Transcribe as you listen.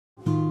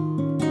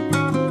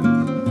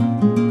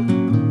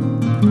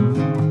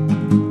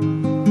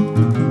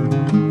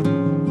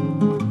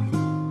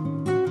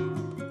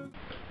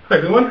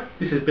everyone,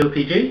 this is Bill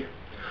PG.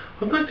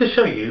 I'd like to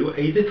show you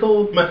a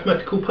little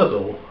mathematical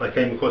puzzle I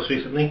came across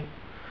recently.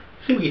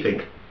 See what you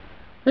think.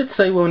 Let's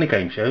say we're on a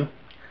game show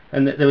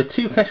and that there are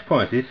two cash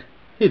prizes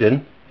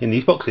hidden in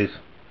these boxes.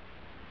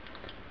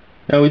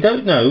 Now we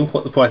don't know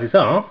what the prizes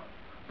are,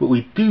 but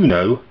we do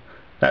know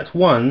that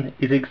one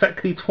is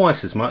exactly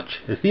twice as much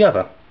as the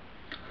other.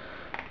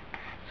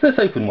 So let's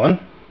open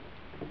one.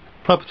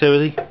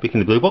 Arbitrarily picking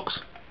the blue box.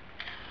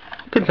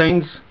 It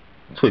contains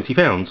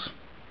 £20.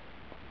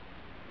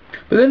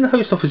 But then the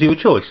host offers you a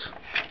choice.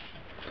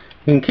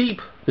 You can keep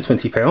the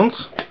 £20,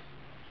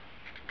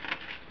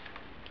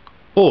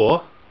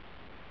 or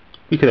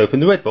you can open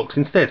the red box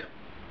instead.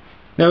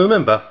 Now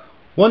remember,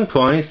 one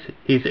prize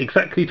is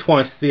exactly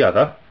twice the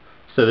other,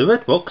 so the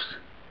red box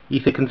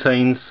either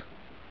contains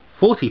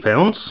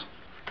 £40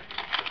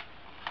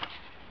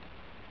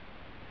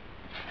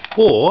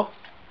 or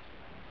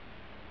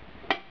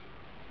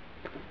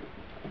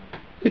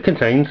it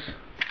contains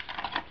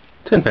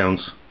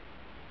 £10.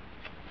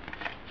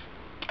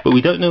 But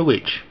we don't know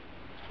which.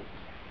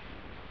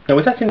 Now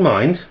with that in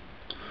mind,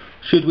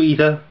 should we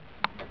either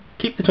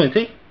keep the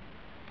 20,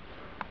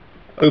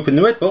 open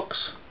the red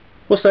box,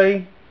 or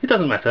say it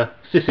doesn't matter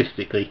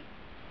statistically?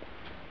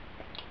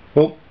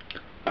 Well,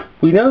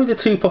 we know the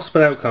two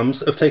possible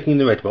outcomes of taking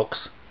the red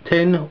box,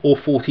 £10 or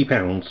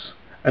 £40,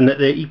 and that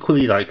they're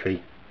equally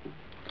likely.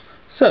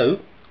 So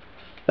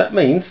that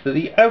means that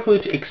the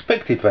average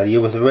expected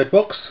value of the red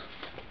box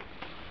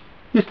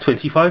is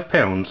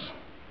 £25.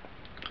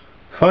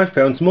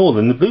 £5 more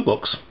than the blue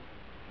box.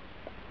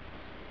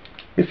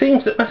 It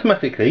seems that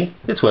mathematically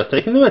it's worth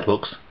taking the red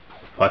box,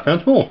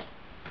 £5 more.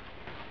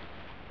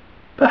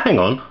 But hang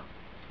on,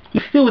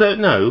 we still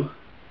don't know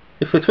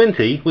if the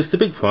 20 was the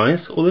big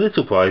prize or the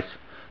little prize,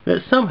 and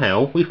that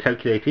somehow we've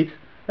calculated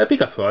a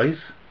bigger prize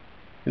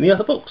in the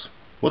other box.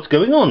 What's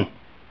going on?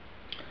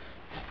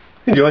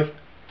 Enjoy!